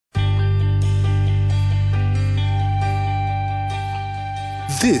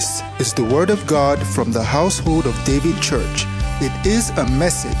This is the Word of God from the household of David Church. It is a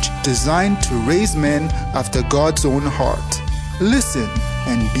message designed to raise men after God's own heart. Listen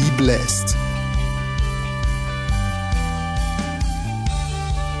and be blessed.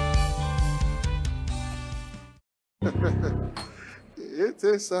 It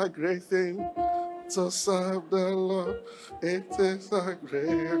is a great thing to serve the Lord. It is a great.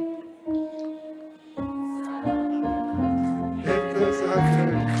 It is a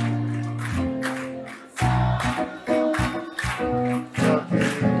great.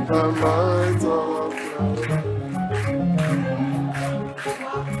 In the light of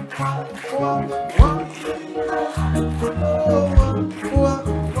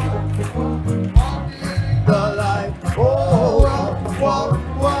the light.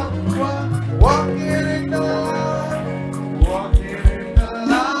 Walking in the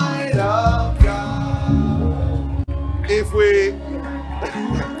light of God. If we,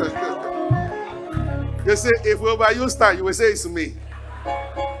 you say, if we overuse time, you will say it's me.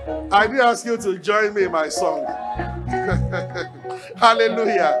 I did ask you to join me in my song.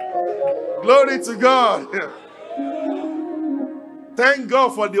 Hallelujah. Glory to God. Thank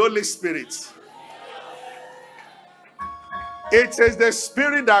God for the Holy Spirit. It is the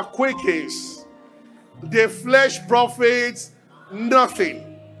Spirit that quickens. The flesh profits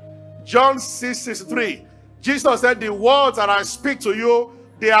nothing. John 6:63. Jesus said, the words that I speak to you,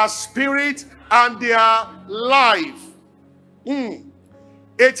 they are spirit and they are life.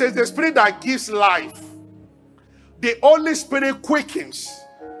 It is the Spirit that gives life. The Holy Spirit quickens.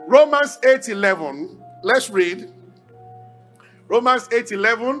 Romans 8:11. Let's read. Romans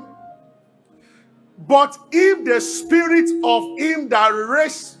 8:11. But if the spirit of him that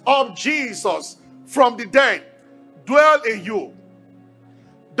raised up Jesus from the dead dwell in you,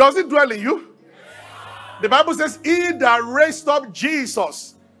 does it dwell in you? The Bible says, he that raised up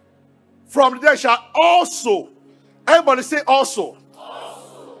Jesus from the dead shall also. Everybody say also.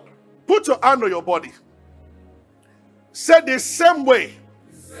 Put your hand on your body. Say the same way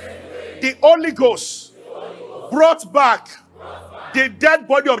the Holy Ghost brought back the dead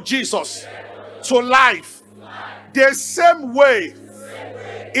body of Jesus to life. The same way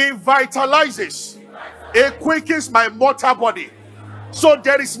it vitalizes, it quickens my mortal body. So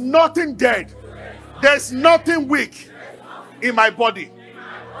there is nothing dead. There's nothing weak in my body.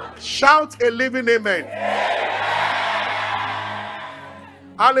 Shout a living amen.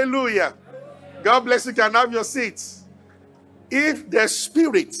 Hallelujah. God bless you. Can have your seats. If the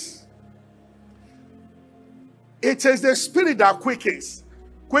Spirit, it is the Spirit that quickens.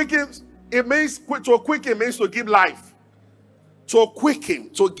 Quickens, it means to quicken means to give life. To quicken,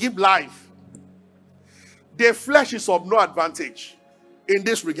 to give life. The flesh is of no advantage in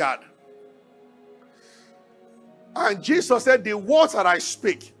this regard. And Jesus said, the words that I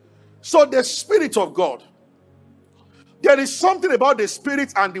speak. So the Spirit of God. There is something about the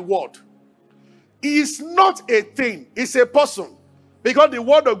Spirit and the Word. It is not a thing. It's a person. Because the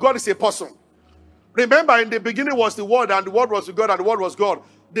Word of God is a person. Remember, in the beginning was the Word, and the Word was with God, and the Word was God.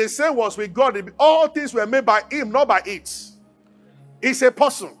 The same was with God. All things were made by Him, not by it. It's a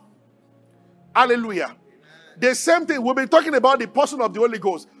person. Hallelujah. The same thing, we'll be talking about the person of the Holy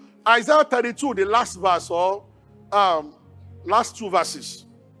Ghost. Isaiah 32, the last verse, or last two verses.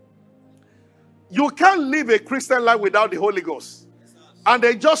 You can't live a Christian life without the Holy Ghost. And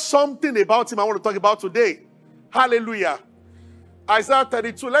there's just something about Him I want to talk about today. Hallelujah. Isaiah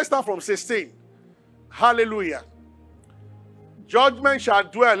 32, let's start from 16. Hallelujah. Judgment shall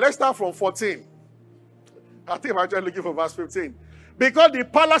dwell. Let's start from 14. I think I'm actually looking for verse 15. Because the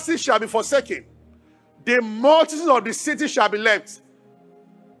palaces shall be forsaken. The multitudes of the city shall be left.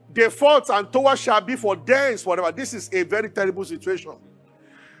 The forts and towers shall be for dens forever. This is a very terrible situation.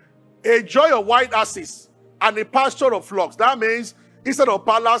 A joy of white asses and a pasture of flocks. That means instead of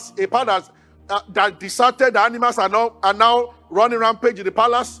palace, a palace that deserted, the animals are now running rampage in the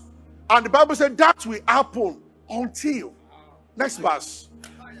palace. And the Bible said that will happen until, next verse,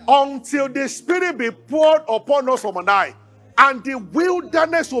 until the Spirit be poured upon us from on high, and the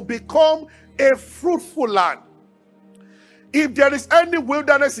wilderness will become a fruitful land. If there is any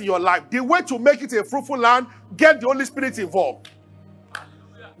wilderness in your life, the way to make it a fruitful land, get the Holy Spirit involved.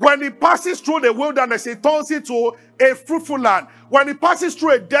 When it passes through the wilderness, it turns it to a fruitful land. When it passes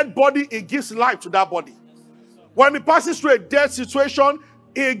through a dead body, it gives life to that body. When it passes through a dead situation,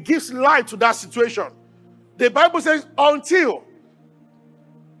 it gives life to that situation. The Bible says until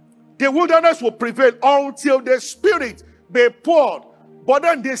the wilderness will prevail, until the Spirit be poured. But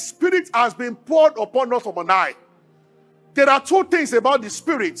then the Spirit has been poured upon us from on high. There are two things about the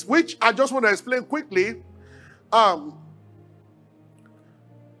Spirit, which I just want to explain quickly.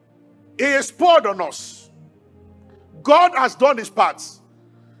 He is poured on us. God has done his part.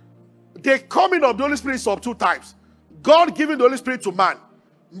 The coming of the Holy Spirit is of two types. God giving the Holy Spirit to man.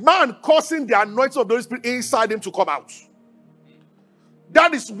 Man causing the anointing of the Holy Spirit inside him to come out.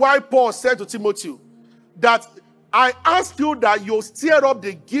 That is why Paul said to Timothy that I ask you that you stir up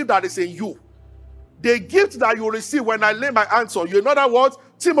the gift that is in you. The gift that you receive when I lay my hands on you. In other words,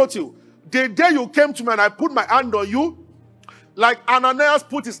 Timothy, the day you came to me and I put my hand on you, like Ananias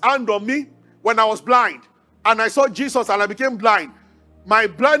put his hand on me when I was blind, and I saw Jesus and I became blind. My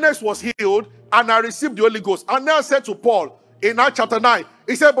blindness was healed and I received the Holy Ghost. And now said to Paul in Acts chapter 9,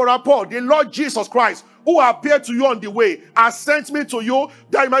 he said, Brother Paul, the Lord Jesus Christ, who appeared to you on the way, has sent me to you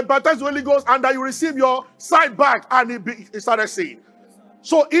that you might baptize the Holy Ghost and that you receive your sight back. And he started saying.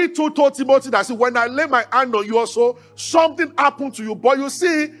 So he too told Timothy that, see, when I lay my hand on you also, something happened to you. But you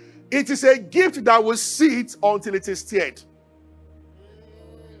see, it is a gift that will sit until it is stirred.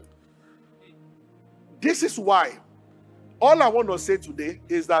 This is why all I want to say today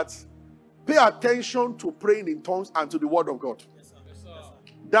is that pay attention to praying in tongues and to the word of God.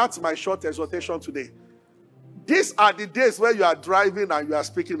 That's my short exhortation today. These are the days where you are driving and you are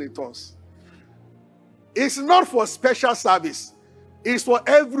speaking in tongues. It's not for special service. It's for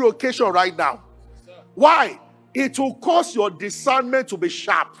every occasion right now. Why? It will cause your discernment to be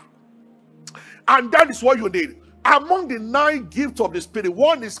sharp. And that is what you need. Among the 9 gifts of the Spirit,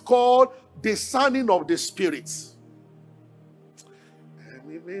 one is called discerning of the spirits.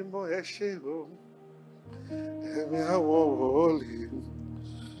 If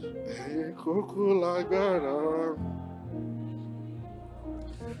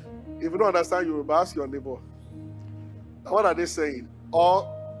you don't understand Yoruba, ask your neighbor. What are they saying? Or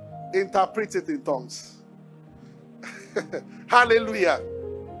interpret it in tongues. Hallelujah.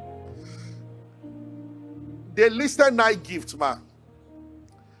 They listed 9 gifts, man.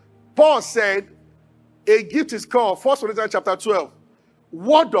 Paul said a gift is called, 1 Corinthians chapter 12,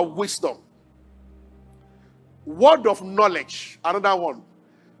 word of wisdom, word of knowledge, another one.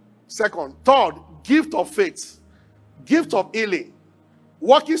 Second, third, gift of faith, gift of healing,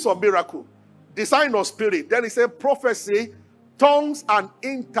 workings of miracle, design of spirit. Then he said prophecy, tongues, and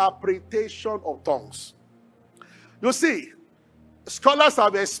interpretation of tongues. You see, scholars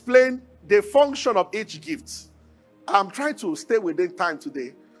have explained the function of each gift. I'm trying to stay within time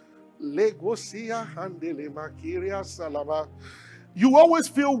today. You always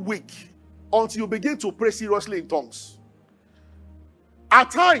feel weak until you begin to pray seriously in tongues. At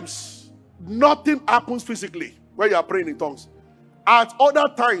times, nothing happens physically when you are praying in tongues. At other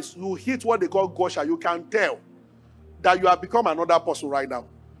times, you hit what they call gosha. You can tell that you have become another person right now.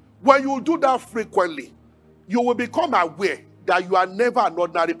 When you do that frequently, you will become aware that you are never an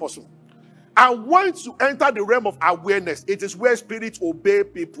ordinary person. And once you enter the realm of awareness, it is where spirits obey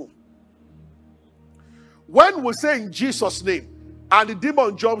people. When we say in Jesus' name, and the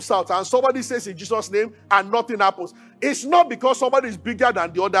demon jumps out, and somebody says in Jesus' name, and nothing happens, it's not because somebody is bigger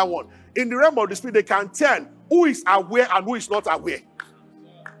than the other one. In the realm of the spirit, they can tell who is aware and who is not aware.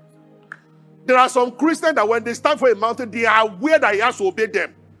 There are some Christians that when they stand for a mountain, they are aware that he has to obey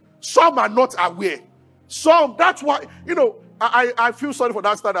them. Some are not aware. Some, that's why, I feel sorry for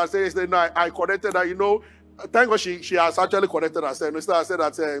that star that says, I corrected her, thank God she has actually corrected herself. Instead, I said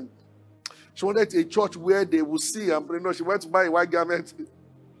that she wanted a church where they will see and pray. No, she went to buy a white garment.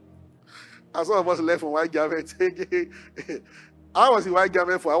 And some of us left from white garment. I was in white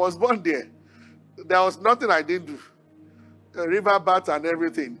garment for, I was born there. There was nothing I didn't do. A river bath and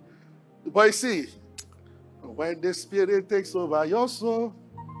everything. But you see, when the Spirit takes over your soul,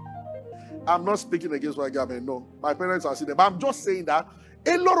 I'm not speaking against white garment, no. My parents are seeing them. But I'm just saying that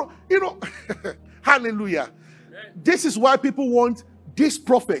a lot of, hallelujah. This is why people want this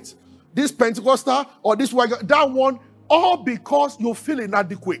prophet, this Pentecostal, or this white garment, that one, all because you feel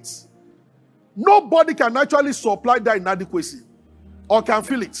inadequate. Nobody can actually supply that inadequacy or can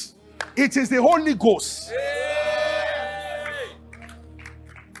feel it. It is the Holy Ghost.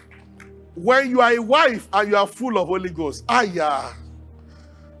 When you are a wife and you are full of Holy Ghost,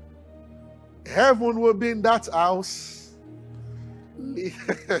 heaven will be in that house. It's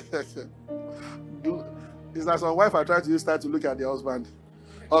like some wife are trying to use time to look at their husband.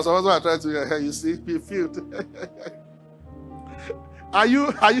 Or some husband are trying to, you see, be filled. Are you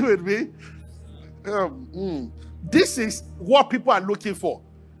with me? This is what people are looking for.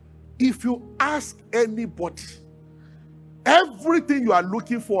 If you ask anybody, everything you are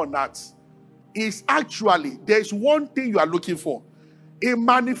looking for on that is actually, there's one thing you are looking for. It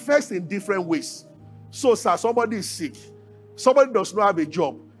manifests in different ways. So, sir, somebody is sick. Somebody does not have a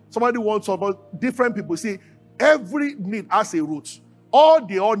job. Somebody wants somebody, different people. See, every need has a root. All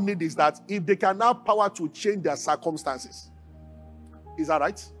they all need is that if they can have power to change their circumstances. Is that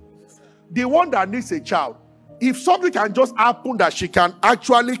right? The one that needs a child, if something can just happen that she can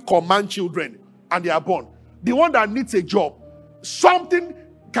actually command children and they are born. The one that needs a job, something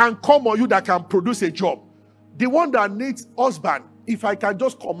can come on you that can produce a job. The one that needs husband, if I can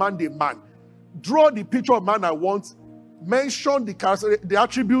just command a man, draw the picture of man I want, mention the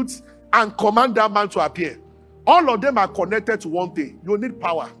attributes, and command that man to appear. All of them are connected to one thing. You need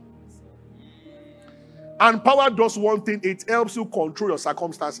power. And power does one thing. It helps you control your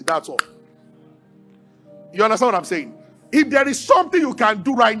circumstances. That's all. You understand what I'm saying? If there is something you can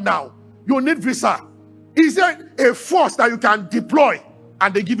do right now, you need visa. Is there a force that you can deploy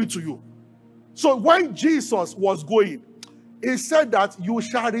and they give it to you? So when Jesus was going, he said that you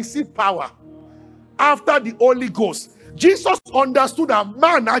shall receive power after the Holy Ghost. Jesus understood that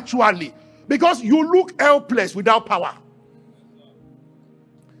man actually, because you look helpless without power.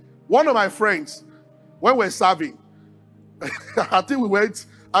 One of my friends, when we were serving, I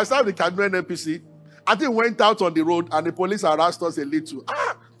served the Kaduna NPC. I think we went out on the road and the police harassed us a little.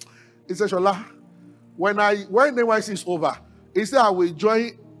 He said, Sola, when NYC is over, he said, I will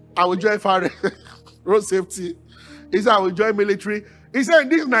join fire road safety. He said, I will join military. He said, in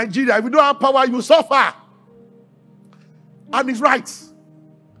this Nigeria, if you don't have power, you suffer. And he's right.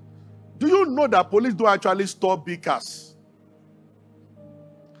 Do you know that police don't actually stop big cars?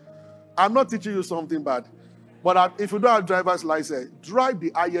 I'm not teaching you something bad. But if you don't have driver's license, drive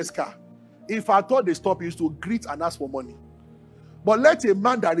the highest car. If I thought they stop you, to greet and ask for money. But let a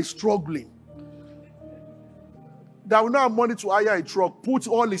man that is struggling, that will not have money to hire a truck, put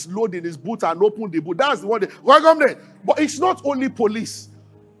all his load in his boot and open the boot. That's the one. Welcome there. But it's not only police.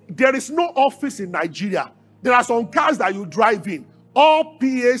 There is no office in Nigeria. There are some cars that you drive in. All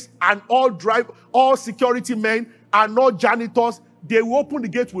PAs and all security men and all janitors, they will open the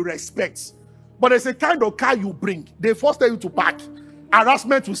gate with respect. But there's a kind of car you bring. They force you to park.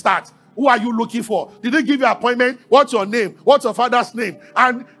 Harassment will start. Who are you looking for? Did they give you an appointment? What's your name? What's your father's name?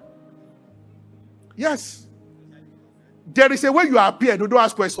 And yes, there is a way you appear. Don't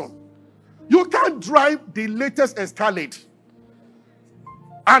ask questions. You can't drive the latest Escalade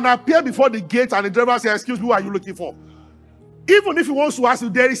and appear before the gate and the driver says, excuse me, who are you looking for? Even if he wants to ask you,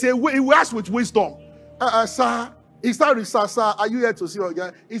 there is a way. He will ask with wisdom. Sir, sir, are you here to see your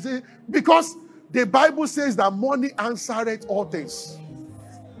guy? Is it because the Bible says that money answereth all things.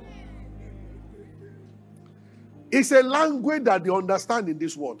 It's a language that they understand in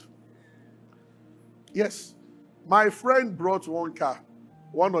this world. Yes. My friend brought one car,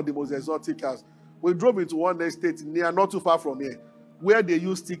 one of the most exotic cars. We drove into one estate near, not too far from here, where they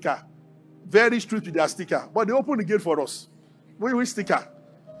use sticker. Very strict with their sticker. But they opened the gate for us. We sticker.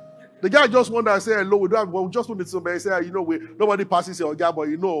 The guy just wanted to say hello. We just wanted somebody say, nobody passes your guy,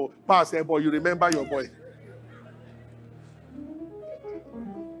 but pass here, but you remember your boy.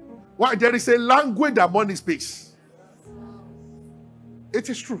 Why? There is a language that money speaks. It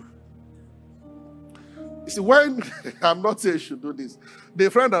is true. You see, when I'm not saying you should do this, the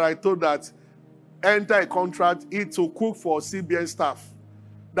friend that I told that enter a contract to cook for CBN staff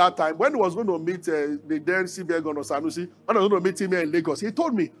that time, when he was going to meet the then CBN governor Sanusi, when I was going to meet him here in Lagos, he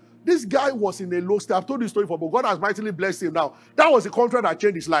told me this guy was in a low state. I've told this story before, but God has mightily blessed him now. That was the contract that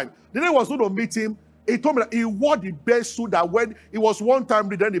changed his life. The day I was going to meet him, he told me that he wore the best suit that when he was one time,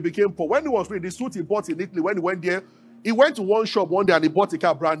 then he became poor. When he was with the suit he bought in Italy, when he went there, he went to one shop one day and he bought a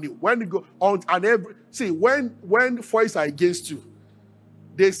car brand new. When he go on and when foils are against you,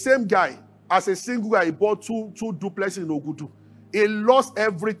 the same guy, as a single guy, he bought two duplexes in Ogudu. He lost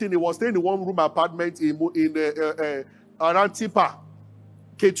everything. He was staying in a one-room apartment in around Tipa,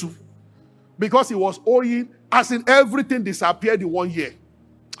 K2. Because he was owing, as in everything disappeared in 1 year.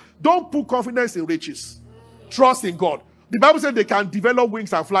 Don't put confidence in riches. Trust in God. The Bible says they can develop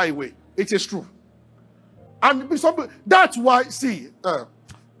wings and fly away. It is true. And that's why,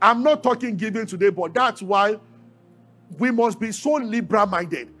 I'm not talking giving today, but that's why we must be so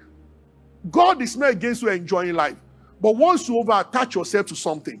liberal-minded. God is not against you enjoying life. But once you over-attach yourself to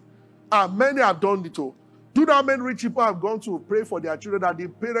something, and many have done it too. Do you know how many rich people have gone to pray for their children that the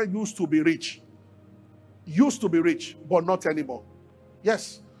parents used to be rich? Used to be rich, but not anymore.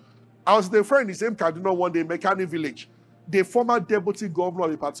 Yes. I was with a friend in the same Kaduna one day, Mechanic Village. The former deputy governor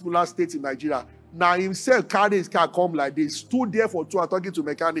of a particular state in Nigeria, now himself carried his car come like this, stood there for 2 hours talking to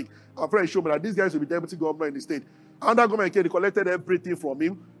mechanic. Our friend showed me that this guy will be deputy governor in the state. Under government came, they collected everything from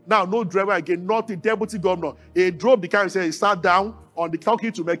him. Now, no driver again, nothing, deputy governor. He drove the car and said he sat down on the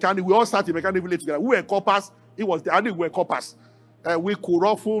talking to mechanic. We all sat in Mechanic Village together. We were coppers. He was there. I think we were coppers. We could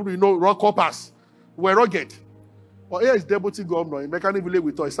ruffle, rock coppers. We were rugged. But here is deputy governor in Mechanic Village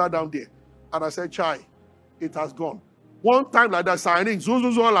with us. He sat down there. And I said, Chai, it has gone. One time like that, signing, zoom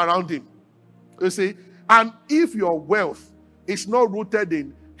all around him. You see? And if your wealth is not rooted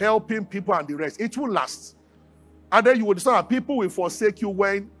in helping people and the rest, it will last. And then you will decide that people will forsake you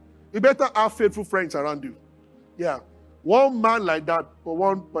when you better have faithful friends around you. Yeah. One man like that,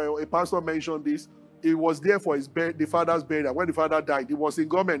 a pastor mentioned this, he was there for the father's burial. When the father died, he was in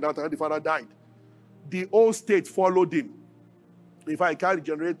government that time the father died. The whole state followed him. In fact, he carried the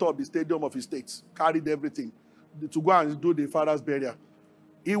generator of the stadium of his state, carried everything to go and do the father's burial.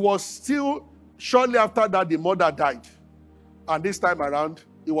 He was still, shortly after that, the mother died. And this time around,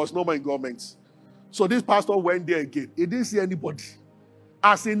 he was no more in government. So this pastor went there again. He didn't see anybody.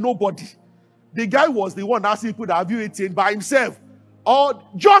 As in nobody. The guy was the one asking people that have you eaten by himself. Or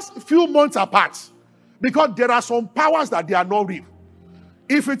just a few months apart. Because there are some powers that they are not real.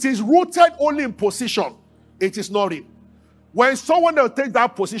 If it is rooted only in position, it is not real. When someone will take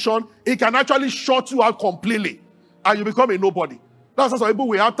that position, it can actually shut you out completely. And you become a nobody. That's why some people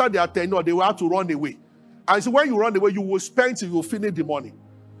will, after their tenure, they will have to run away. And so when you run away, you will spend till you finish the money.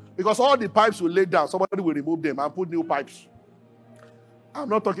 Because all the pipes will lay down. Somebody will remove them and put new pipes. I'm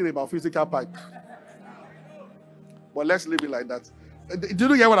not talking about physical pipe. But let's leave it like that. Did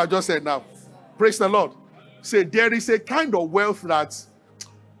you hear what I just said now? Praise the Lord. Say, there is a kind of wealth that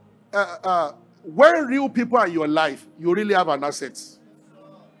when real people are in your life, you really have an asset.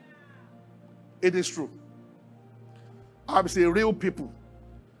 It is true. I'm saying real people.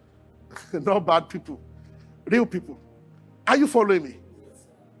 Not bad people. Real people. Are you following me?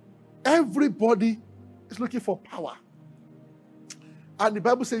 Everybody is looking for power. And the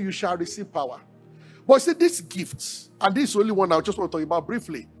Bible says you shall receive power. But see, these gifts, and this is the only one I just want to talk about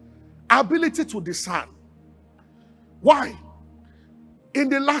briefly. Ability to discern. Why? In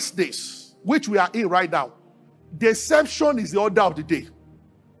the last days, which we are in right now, deception is the order of the day.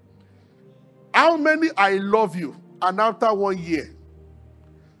 How many I love you, and after 1 year,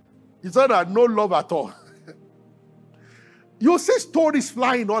 it's not that no love at all. You see stories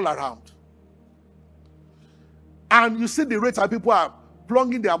flying all around. And you see the rates that people are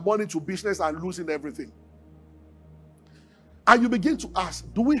plunging their money to business and losing everything. And you begin to ask,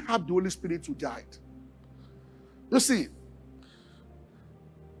 do we have the Holy Spirit to guide? You see,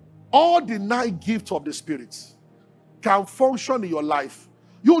 all the 9 gifts of the Spirit can function in your life.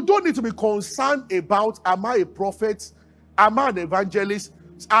 You don't need to be concerned about, am I a prophet? Am I an evangelist?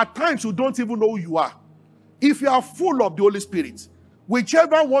 At times, you don't even know who you are. If you are full of the Holy Spirit,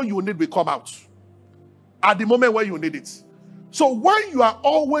 whichever one you need will come out at the moment when you need it. So when you are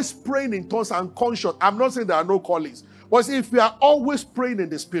always praying in tongues and conscious, I'm not saying there are no callings, but if you are always praying in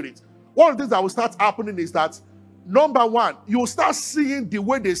the Spirit, one of the things that will start happening is that, number one, you will start seeing the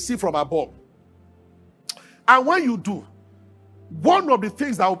way they see from above. And when you do, one of the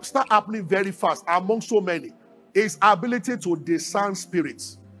things that will start happening very fast among so many is ability to discern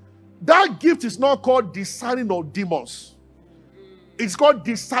spirits. That gift is not called discerning of demons. It's called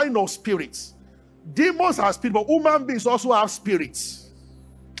discerning of spirits. Demons are spirits, but human beings also have spirits.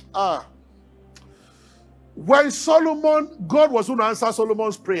 When Solomon, God was going to answer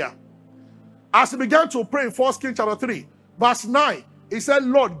Solomon's prayer. As he began to pray in 1 Kings chapter 3, verse 9, he said,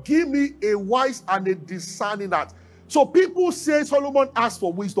 Lord, give me a wise and a discerning heart. So people say Solomon asked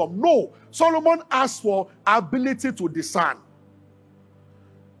for wisdom. No, Solomon asked for ability to discern.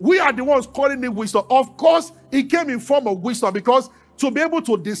 We are the ones calling it wisdom. Of course, it came in form of wisdom because to be able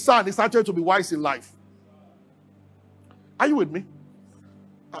to discern is actually to be wise in life. Are you with me?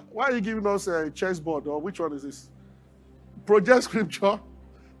 Why are you giving us a chessboard, or which one is this? Project scripture.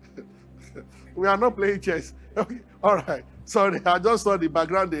 We are not playing chess. Okay. All right. Sorry, I just saw the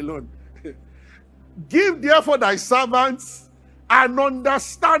background alone. Give therefore thy servants an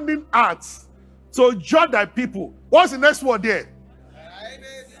understanding heart to judge thy people. What's the next word there?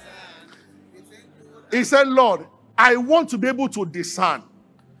 He said, Lord, I want to be able to discern.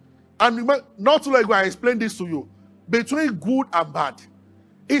 And not too long ago, I explained this to you. Between good and bad.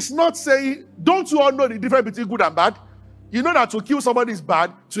 It's not saying, don't you all know the difference between good and bad? You know that to kill somebody is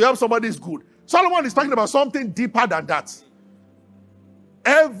bad, to help somebody is good. Solomon is talking about something deeper than that.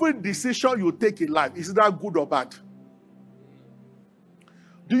 Every decision you take in life is either good or bad.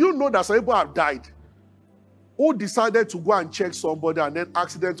 Do you know that some people have died who decided to go and check somebody and then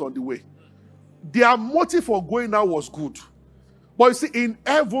accident on the way? Their motive for going out was good. But you see, in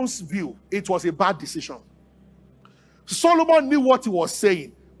heaven's view, it was a bad decision. Solomon knew what he was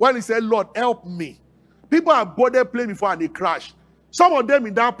saying when he said, Lord, help me. People have boarded plane before and they crashed. Some of them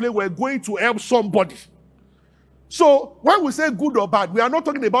in that plane were going to help somebody. So when we say good or bad, we are not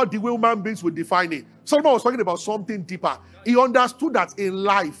talking about the way human beings will define it. Solomon was talking about something deeper. He understood that in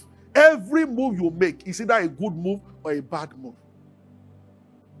life, every move you make is either a good move or a bad move.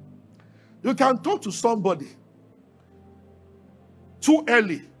 You can talk to somebody too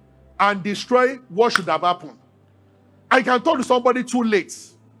early and destroy what should have happened. I can talk to somebody too late.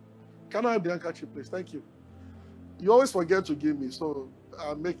 Can I have the handkerchief, please? Thank you. You always forget to give me, so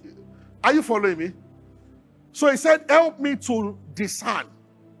I'll make it. Are you following me? So he said, help me to discern.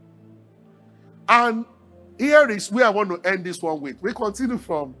 And here is where I want to end this one with. We continue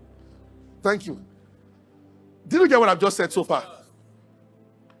from. Thank you. Did you get what I've just said so far?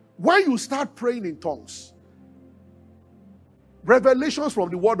 When you start praying in tongues, revelations from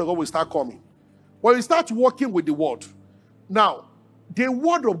the word of God will start coming. When you start working with the word, now, the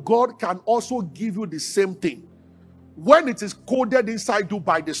word of God can also give you the same thing when it is coded inside you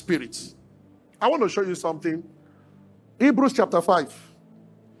by the Spirit. I want to show you something. Hebrews chapter 5,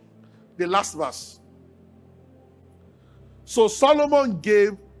 the last verse. So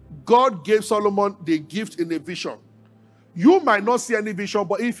God gave Solomon the gift in a vision. You might not see any vision,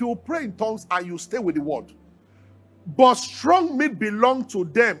 but if you pray in tongues and you stay with the word. But strong meat belong to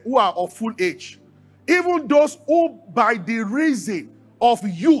them who are of full age, even those who by the reason of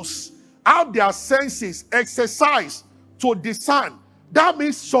use have their senses exercised to discern. That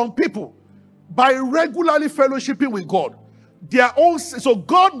means some people, by regularly fellowshipping with God, their own, so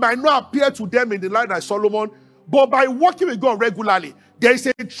God might not appear to them in the light like Solomon, but by working with God regularly, there is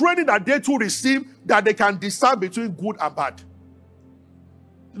a training that they too receive that they can discern between good and bad.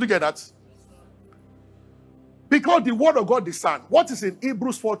 Did you get that? Because the word of God discern. What is in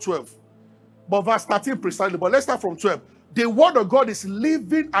Hebrews 4:12? But verse 13 precisely. But let's start from 12. The word of God is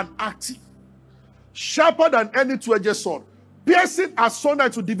living and active, sharper than any two-edged sword, piercing asunder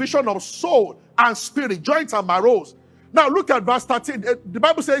to division of soul and spirit, joints and marrows. Now look at verse 13. The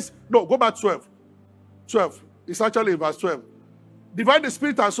Bible says, no, go back 12. 12. It's actually in verse 12. Divide the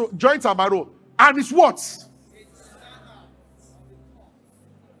spirit and soul, joints and marrow. And it's what?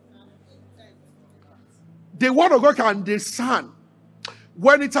 The word of God can discern.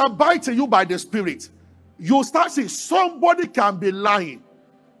 When it abides in you by the Spirit, you start seeing somebody can be lying.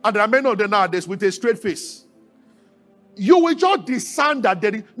 And there are many of them nowadays with a straight face. You will just discern that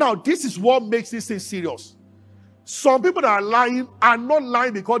there is. Now, this is what makes this thing serious. Some people that are lying are not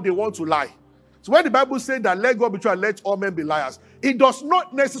lying because they want to lie. So when the Bible says that let God be true and let all men be liars, it does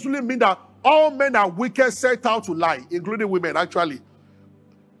not necessarily mean that all men are wicked set out to lie, including women, actually.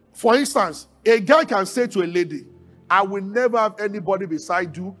 For instance, a guy can say to a lady, I will never have anybody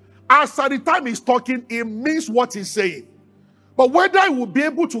beside you. As at the time he's talking, it means what he's saying. But whether he will be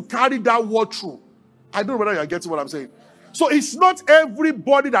able to carry that word through, I don't know whether you're getting what I'm saying. So it's not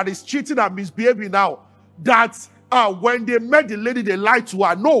everybody that is cheating and misbehaving now that when they met the lady, they lied to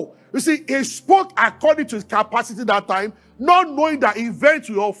her. No. You see, he spoke according to his capacity that time, not knowing that event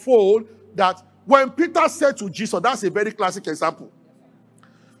will unfold, that when Peter said to Jesus, that's a very classic example,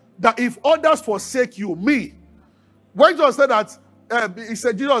 that if others forsake you, me. When Jesus said that,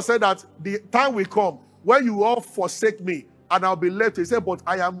 Jesus said that the time will come when you all forsake me and I'll be left. He said, but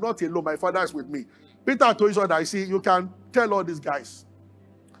I am not alone. My Father is with me. Peter told Jesus that, see, you can tell all these guys.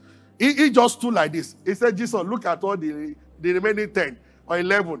 He just stood like this. He said, Jesus, look at all the remaining 10 or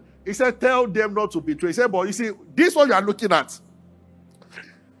 11. He said, tell them not to betray. He said, but you see, this one you are looking at.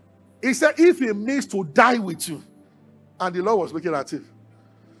 He said, if it means to die with you. And the Lord was looking at him.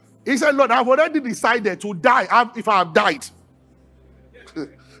 He said, Lord, I've already decided to die if I have died.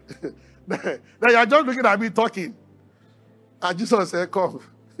 Now you're just looking at me talking. And Jesus said, come.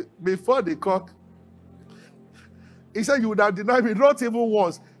 Before the cock, he said, you would have denied me not even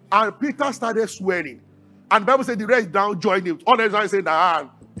once. And Peter started swearing. And the Bible said the rest down joined him. All the guys said,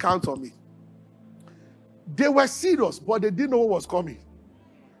 count on me. They were serious, but they didn't know what was coming.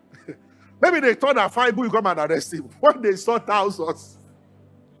 Maybe they thought that 5 people would come and arrest him. When they saw thousands,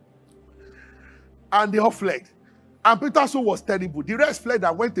 and they all fled. And Peter's soul was terrible. The rest fled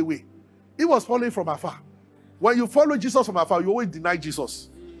and went away. He was following from afar. When you follow Jesus from afar, you always deny Jesus.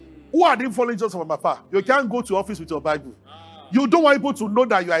 Who are they following Jesus from afar? You can't go to office with your Bible. You don't want people to know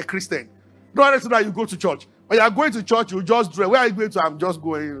that you are a Christian. No one else that you go to church. When you are going to church, you just dress. Where are you going to? I'm just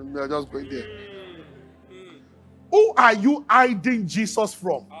going there. Who are you hiding Jesus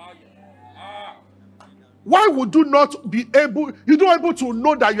from? Why would you not be able, you don't able to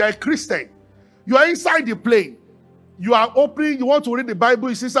know that you are a Christian? You are inside the plane. You are opening, you want to read the Bible,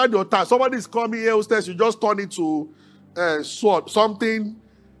 it's inside your tab. Somebody is coming here upstairs, you just turn it to sword, something.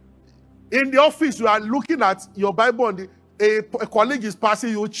 In the office, you are looking at your Bible and a colleague is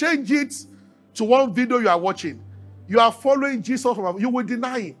passing, you change it to one video you are watching. You are following Jesus from afar. You will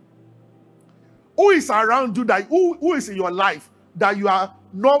deny him. Who is around you that who is in your life that you are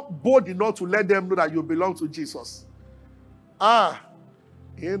not bold enough to let them know that you belong to Jesus? No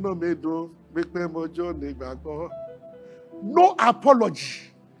apology.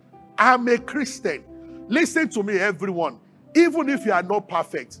 I'm a Christian. Listen to me, everyone. Even if you are not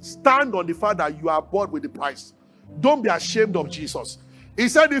perfect, stand on the fact that you are bought with the price. Don't be ashamed of Jesus. He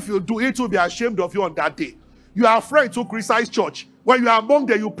said if you do, it will be ashamed of you on that day. You are afraid to criticize church. When you are among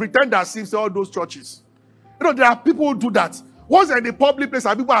them, you pretend as if all those churches. You know, there are people who do that. Once in the public place,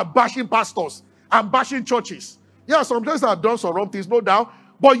 and people are bashing pastors and bashing churches. Yeah, sometimes I've done some wrong things, no doubt.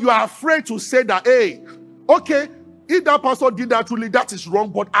 But you are afraid to say that, hey, okay, if that pastor did that, truly, that is wrong,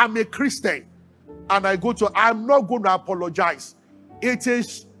 but I'm a Christian. And I'm not going to apologize. It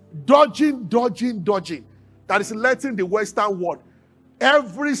is dodging that is letting the Western world.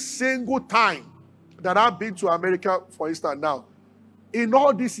 Every single time that I've been to America, for instance, now, in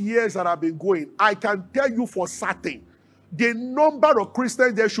all these years that I've been going, I can tell you for certain, the number of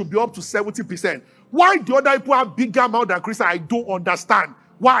Christians there should be up to 70%. Why the other people have bigger amount than Christians, I don't understand.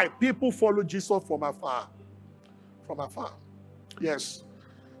 Why? People follow Jesus from afar. From afar. Yes.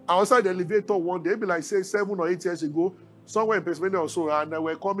 I was at the elevator one day, maybe like say 7 or 8 years ago, somewhere in Pennsylvania or so, and they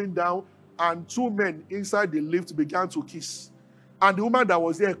were coming down, and 2 men inside the lift began to kiss. And the woman that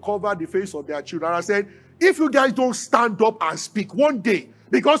was there covered the face of their children. And I said, if you guys don't stand up and speak one day,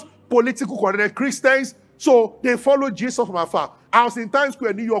 because political correct Christians, so they follow Jesus from afar. I was in Times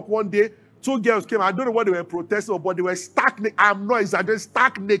Square, New York one day, 2 girls came. I don't know what they were protesting, but they were stark naked. I'm not exaggerating,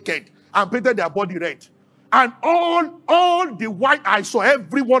 stark naked, and painted their body red. And all the white I saw,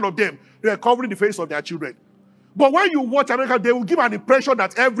 every one of them, they were covering the face of their children. But when you watch America, they will give an impression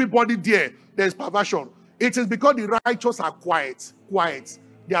that everybody there's perversion. It is because the righteous are quiet.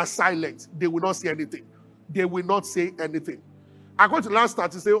 They are silent. They will not say anything. They will not say anything. According to the last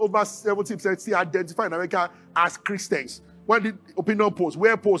statistics, over 70% still identify in America as Christians. When the opinion polls,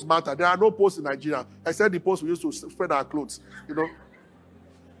 where polls matter, there are no polls in Nigeria, except the polls we used to spread our clothes. You know.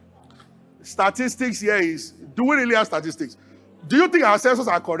 Statistics here is, do we really have statistics? Do you think our census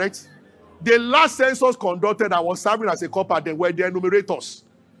are correct? The last census conducted, I was serving as a copper, they were the enumerators.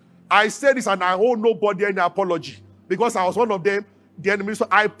 I said this and I owe nobody any apology because I was one of them, the enemies. So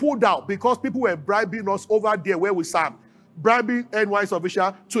I pulled out because people were bribing us over there where we serve, bribing NYS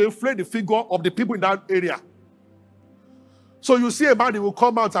official to inflate the figure of the people in that area. So you see a man, he will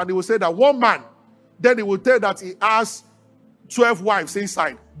come out and he will say that one man, then he will tell that he has 12 wives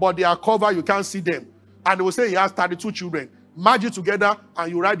inside, but they are covered, you can't see them. And they will say he has 32 children. Merge it together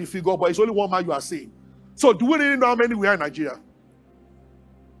and you write the figure, but it's only one man you are seeing. So do we really know how many we are in Nigeria?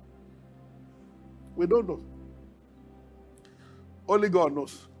 We don't know. Only God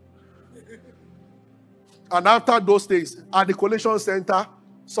knows. And after those things, at the collation center,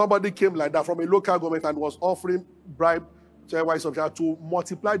 somebody came like that from a local government and was offering bribe to NYS official to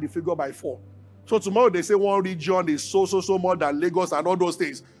multiply the figure by 4. So tomorrow they say one region is so more than Lagos and all those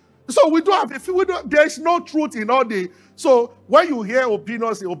things. So we don't have there is no truth in all the. So when you hear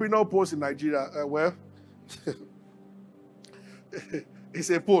opinion polls in Nigeria, well, it's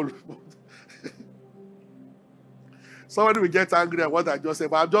a poll. Somebody will get angry at what I just said,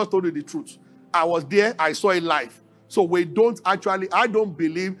 but I've just told you the truth. I was there, I saw it live. So we don't actually, I don't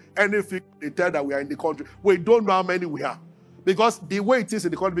believe anything they tell that we are in the country. We don't know how many we are. Because the way it is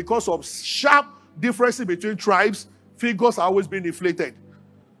in the country, because of sharp differences between tribes, figures are always being inflated.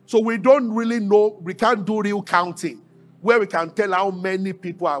 So we don't really know, we can't do real counting, where we can tell how many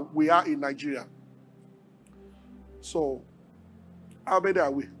people we are in Nigeria. So, how many are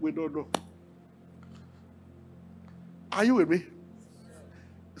we? We don't know. Are you with me?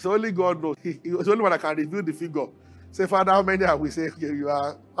 It's only God knows. It's the only one that can reveal the figure. Say, Father, how many are we? Say, okay, you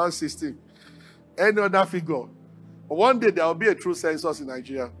are 160. Any other figure. But one day there will be a true census in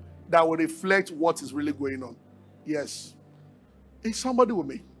Nigeria that will reflect what is really going on. Yes. Is somebody with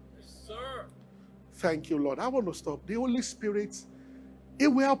me? Yes, sir. Thank you, Lord. I want to stop. The Holy Spirit, it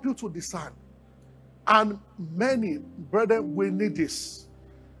will help you to discern. And many, brethren, will need this.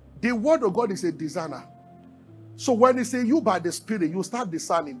 The word of God is a discerner. So when they say you by the Spirit, you start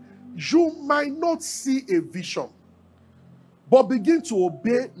discerning. You might not see a vision, but begin to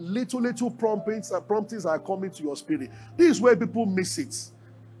obey little promptings are coming to your spirit. This is where people miss it.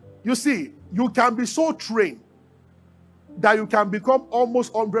 You see, you can be so trained that you can become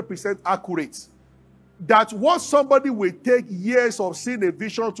almost 100% accurate. That what somebody will take years of seeing a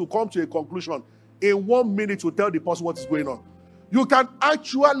vision to come to a conclusion, in 1 minute to tell the person what is going on. You can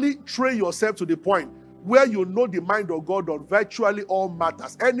actually train yourself to the point where you know the mind of God on virtually all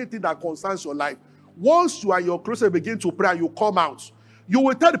matters, anything that concerns your life. Once you are in your closet, begin to pray and you come out. You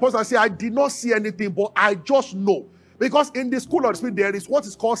will tell the person, say, I did not see anything, but I just know. Because in the school of the spirit, there is what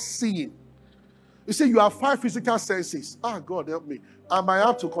is called seeing. You see, you have 5 physical senses. Ah, God help me. I might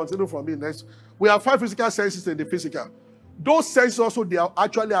have to continue from here next. We have 5 physical senses in the physical. Those senses also, they are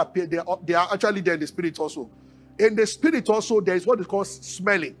actually appear. They are actually there in the spirit also. In the spirit also, there is what is called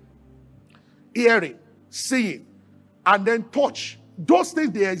smelling, hearing, seeing, and then touch. Those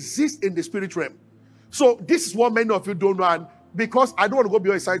things, they exist in the spirit realm. So this is what many of you don't know. And because I don't want to go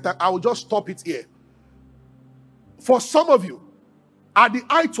beyond excited, I will just stop it here. For some of you, at the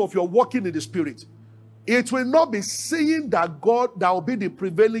height of your walking in the spirit, it will not be seeing that God, that will be the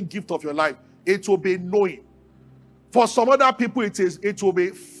prevailing gift of your life. It will be knowing. For some other people, it will be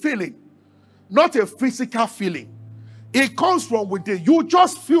feeling. Not a physical feeling. It comes from within. You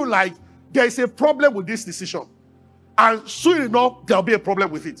just feel like there is a problem with this decision. And soon enough, there will be a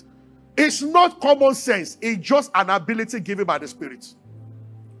problem with it. It's not common sense. It's just an ability given by the Spirit.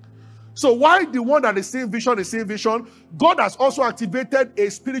 So why the one that is seeing vision, God has also activated a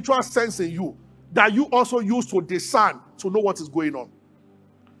spiritual sense in you that you also use to discern, to know what is going on.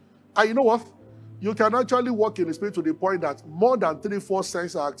 And you know what? You can actually walk in the spirit to the point that more than 3-4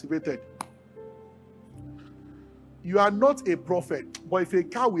 senses are activated. You are not a prophet, but if a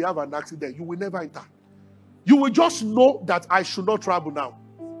car will have an accident, you will never enter. You will just know that I should not travel now.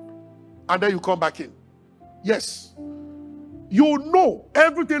 And then you come back in. Yes. You know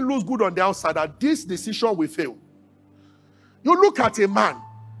everything looks good on the outside, that this decision will fail. You look at a man,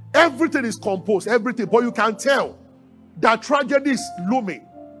 everything is composed, everything, but you can tell that tragedy is looming.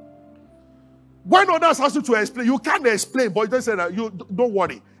 When others ask you to explain, you can't explain, but you just say that, you don't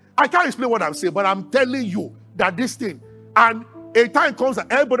worry. I can't explain what I'm saying, but I'm telling you that this thing, and a time comes that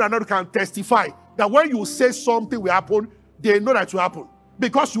everybody another can testify that when you say something will happen, they know that it will happen.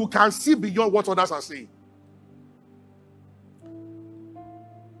 Because you can see beyond what others are saying.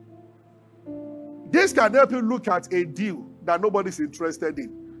 This can help you look at a deal that nobody's interested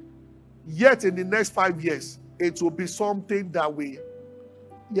in. Yet in the next 5 years, it will be something that we,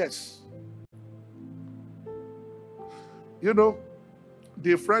 yes. You know,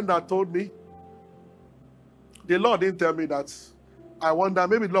 the friend that told me, the Lord didn't tell me that. I wonder,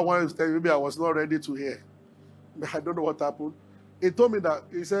 maybe the Lord wanted to tell me, maybe I was not ready to hear. I don't know what happened. He told me that,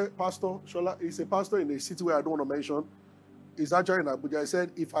 he said, Pastor Sola, he's a pastor in a city where I don't want to mention. He's actually in Abuja. He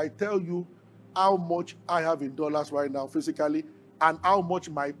said, if I tell you how much I have in dollars right now, physically, and how much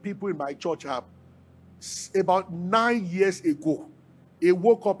my people in my church have, about 9 years ago, he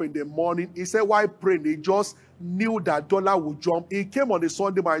woke up in the morning. He said, why praying? He just knew that dollar would jump. He came on a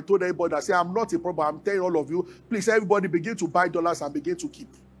Sunday, but I told everybody, I said, I'm not a problem. I'm telling all of you, please, everybody begin to buy dollars and begin to keep.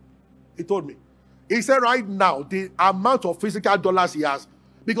 He told me. He said right now, the amount of physical dollars he has,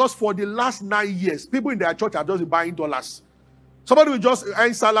 because for the last 9 years, people in their church are just buying dollars. Somebody will just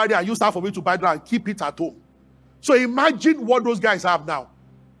earn salary and use that for me to buy dollars and keep it at home. So imagine what those guys have now.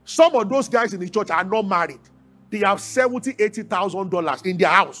 Some of those guys in the church are not married. They have $70,000, $80,000 in their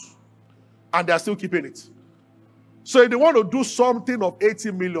house. And they are still keeping it. So if they want to do something of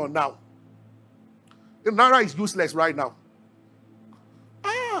 80 million now, the Naira is useless right now.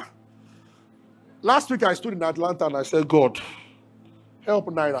 Last week I stood in Atlanta and I said, God, help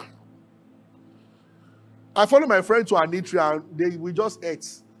Naira. I followed my friend to Anitria and we just ate.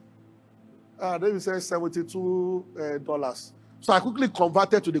 Then we said $72. So I quickly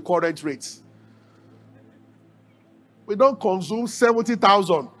converted to the current rates. We don't consume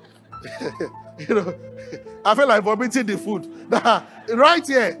 70,000. You know, I feel like vomiting the food. Right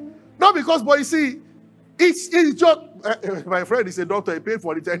here. Not because, but you see, it's just, my friend is a doctor, he paid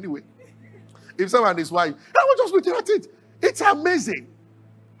for it anyway. Himself and his wife. I was just looking at it. It's amazing.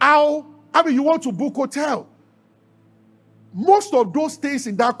 You want to book hotel. Most of those things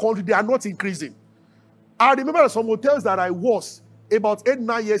in that country, they are not increasing. I remember some hotels that I was about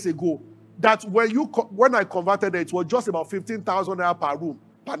 8-9 years ago, that when I converted it was just about 15,000 naira per room,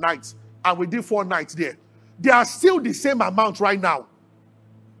 per night. And we did 4 nights there. They are still the same amount right now.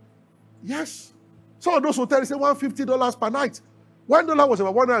 Yes. Some of those hotels say $150 per night. $1 was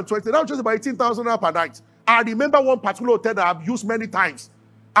about 120. That was just about 18,000 naira per night. I remember one particular hotel that I've used many times.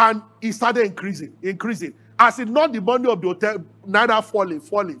 And it started increasing. As in not the money of the hotel, neither falling.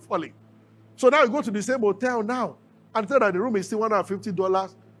 So now you go to the same hotel now. And tell that the room is still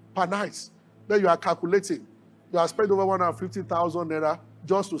 $150 per night. Then you are calculating. You are spending over 150,000 naira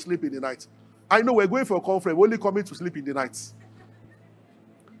just to sleep in the night. I know we're going for a conference, we're only coming to sleep in the night.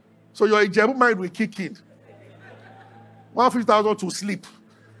 So your Ijebu mind will kick in. 150,000 to sleep.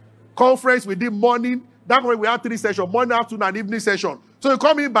 Conference we did morning. That way we have 3 sessions, morning, afternoon, and evening session. So you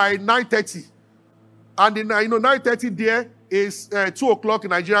come in by 9:30. And in 9:30 there is 2 o'clock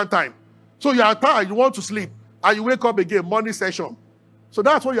Nigerian time. So you are tired, you want to sleep, and you wake up again, morning session. So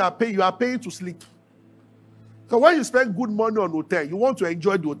that's what you are paying. You are paying to sleep. So when you spend good money on hotel, you want to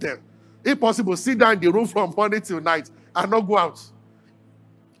enjoy the hotel. If possible, sit down in the room from morning till night and not go out.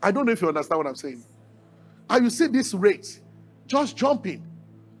 I don't know if you understand what I'm saying. And you see this rate, just jumping.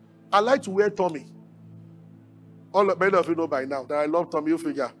 I like to wear Tommy. Many of you know by now that I love Tommy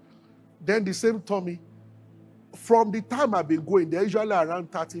Hilfiger. Then the same Tommy, from the time I've been going, they're usually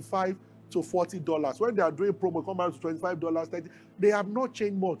around $35 to $40. When they are doing promo, come out to $25, $30. They have not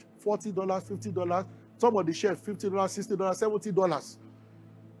changed much. $40, $50. Some of the shirts, $50, $60, $70.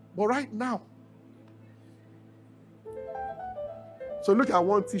 But right now, so look at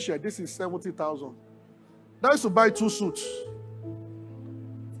one t-shirt. This is 70,000. Now used to buy 2 suits.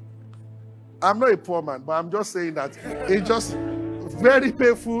 I'm not a poor man, but I'm just saying that it's just very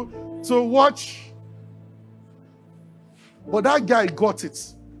painful to watch. But that guy got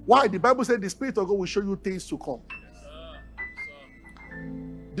it. Why? The Bible said the Spirit of God will show you things to come.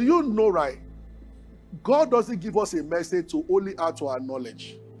 Do you know, right? God doesn't give us a message to only add to our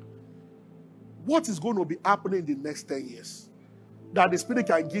knowledge. What is going to be happening in the next 10 years? That the Spirit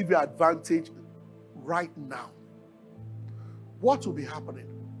can give you advantage right now. What will be happening?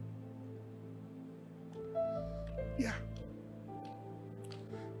 Yeah.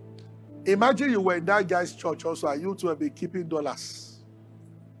 Imagine you were in that guy's church also and you two have been keeping dollars.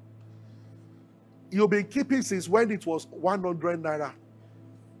 You've been keeping since when it was 100 naira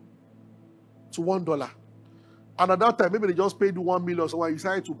to $1. And at that time, maybe they just paid you 1 million, so you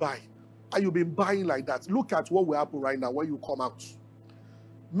decided to buy. And you've been buying like that. Look at what will happen right now when you come out.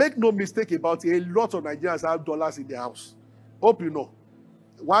 Make no mistake about it, a lot of Nigerians have dollars in their house. Hope you know.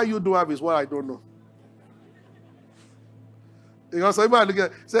 Why you don't have is what I don't know. Because some people are looking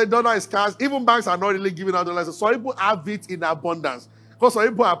at, say dollar is scarce. Even banks are not really giving out dollars. So some people have it in abundance. Because some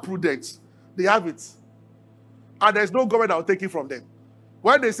people are prudent. They have it. And there's no government that will take it from them.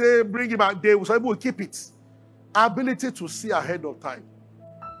 When they say bring it back, some people will keep it. Ability to see ahead of time.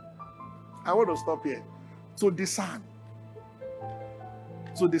 I want to stop here. To discern.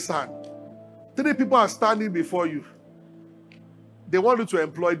 To discern. 3 people are standing before you. They want you to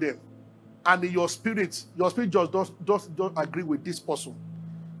employ them. And in your spirit just don't agree with this person.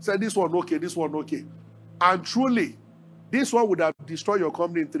 Say this one okay, this one okay. And truly, this one would have destroyed your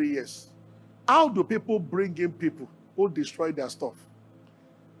company in 3 years. How do people bring in people who destroy their stuff?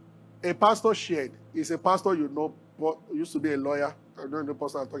 A pastor shared. He's a pastor you know, but used to be a lawyer. I don't know the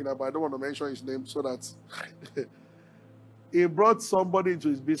person I'm talking about. I don't want to mention his name so that he brought somebody into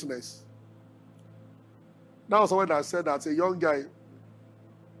his business. Now someone that said that a young guy,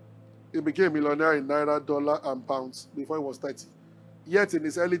 he became a millionaire in naira, dollar, and pounds before he was 30. Yet in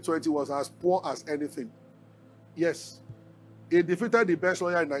his early 20s, he was as poor as anything. Yes. He defeated the best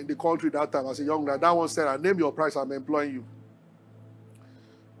lawyer in the country that time as a young guy. That one said, name your price, I'm employing you.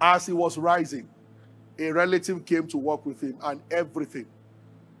 As he was rising, a relative came to work with him and everything.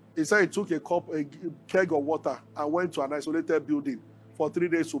 He said he took a keg of water and went to an isolated building for 3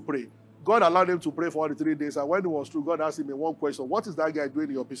 days to pray. God allowed him to pray for all the 3 days. And when it was through, God asked him one question. What is that guy doing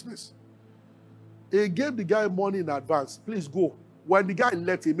in your business? He gave the guy money in advance. Please go. When the guy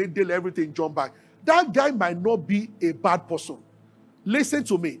left, he made everything jump back. That guy might not be a bad person. Listen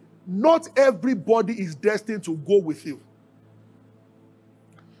to me. Not everybody is destined to go with you.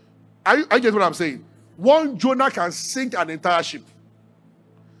 I get what I'm saying. One Jonah can sink an entire ship.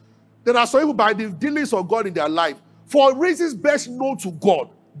 There are some people by the dealings of God in their life, for reasons best known to God,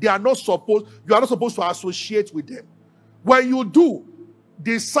 you are not supposed to associate with them. When you do,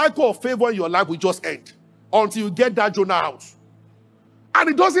 the cycle of favor in your life will just end until you get that Jonah out. And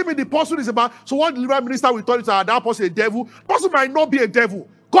it doesn't mean the person is about, so one deliverance minister will tell you that person is a devil. The person might not be a devil.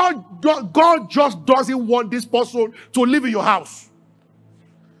 God just doesn't want this person to live in your house.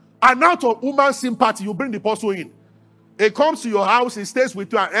 And out of human sympathy, you bring the person in. It comes to your house, it stays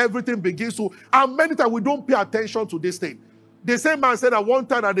with you, and everything begins to. And many times we don't pay attention to this thing. The same man said at one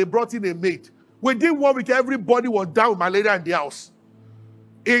time that they brought in a maid. Within 1 week, everybody was down with malaria in the house.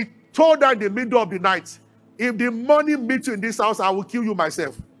 He told her in the middle of the night, if the money meets you in this house, I will kill you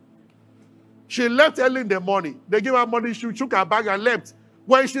myself. She left early in the morning. They gave her money, she took her bag and left.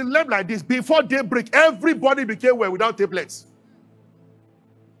 When she left like this, before daybreak, everybody became well without tablets.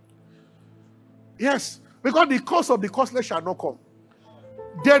 Yes, because the cost of the costless shall not come.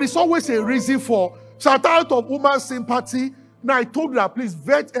 There is always a reason for. So out of human sympathy, now I told you that please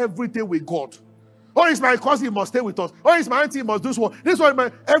vet everything with God. Oh, it's my cousin, he must stay with us. Oh, it's my auntie, he must do this one. This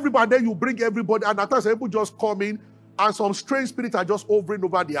one, everybody, then you bring everybody, and at times people just come in, and some strange spirits are just hovering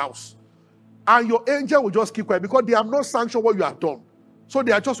over the house. And your angel will just keep quiet because they have not sanctioned what you have done. So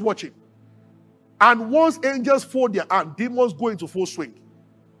they are just watching. And once angels fold their hand, demons go into full swing.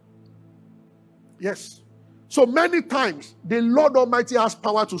 Yes. So many times, the Lord Almighty has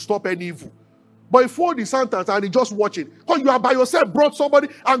power to stop any evil. But he fold his hands and he's just watching. Because you are by yourself, brought somebody,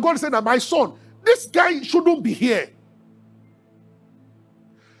 and God said that my son, this guy shouldn't be here.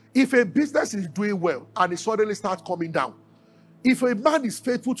 If a business is doing well and it suddenly starts coming down, if a man is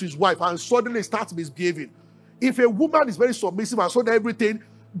faithful to his wife and suddenly starts misbehaving, if a woman is very submissive and suddenly everything,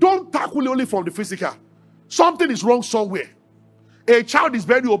 don't tackle it only from the physical. Something is wrong somewhere. A child is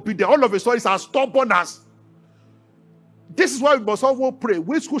very obedient. All of a sudden, it's as stubborn as. This is why we must always pray.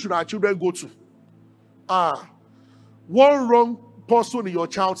 Which school should our children go to? One wrong person in your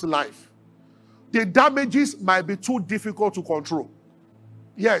child's life. The damages might be too difficult to control.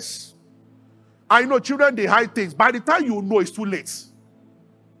 Yes. I know children, they hide things. By the time you know, it's too late.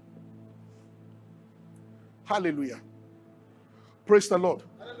 Hallelujah. Praise the Lord.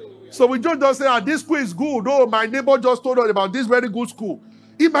 Hallelujah. So we just say, this school is good. Oh, my neighbor just told us about this very good school.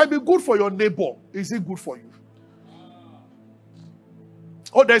 It might be good for your neighbor. Is it good for you?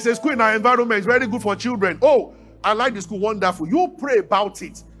 Oh, there's a school in our environment. It's very good for children. Oh, I like the school. Wonderful. You pray about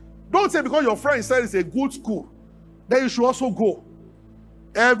it. Don't say because your friend said it's a good school, then you should also go.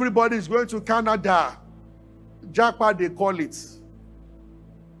 Everybody is going to Canada. Jackpot, they call it.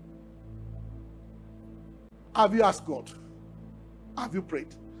 Have you asked God? Have you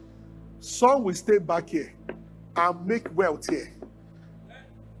prayed? Some will stay back here and make wealth here.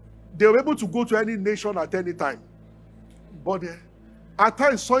 They're able to go to any nation at any time. But at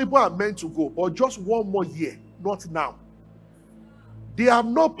times, some people are meant to go, but just one more year, not now. They have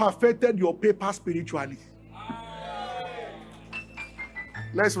not perfected your paper spiritually.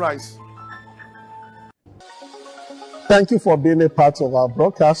 Let's rise. Thank you for being a part of our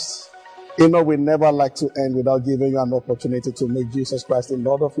broadcast. You know, we never like to end without giving you an opportunity to make Jesus Christ the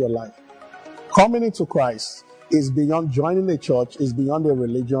Lord of your life. Coming into Christ is beyond joining a church, is beyond a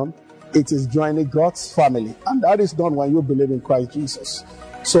religion. It is joining God's family. And that is done when you believe in Christ Jesus.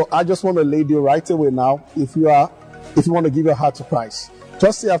 So I just want to lead you right away now. If you want to give your heart to Christ,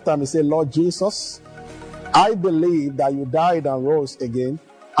 just say after me, say, Lord Jesus, I believe that you died and rose again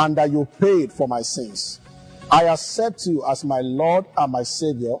and that you paid for my sins. I accept you as my Lord and my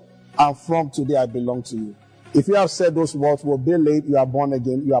Savior, and from today I belong to you. If you have said those words, will be late, you are born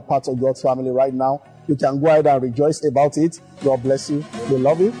again, you are part of God's family right now. You can go ahead and rejoice about it. God bless you. We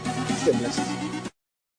love you. Stay blessed.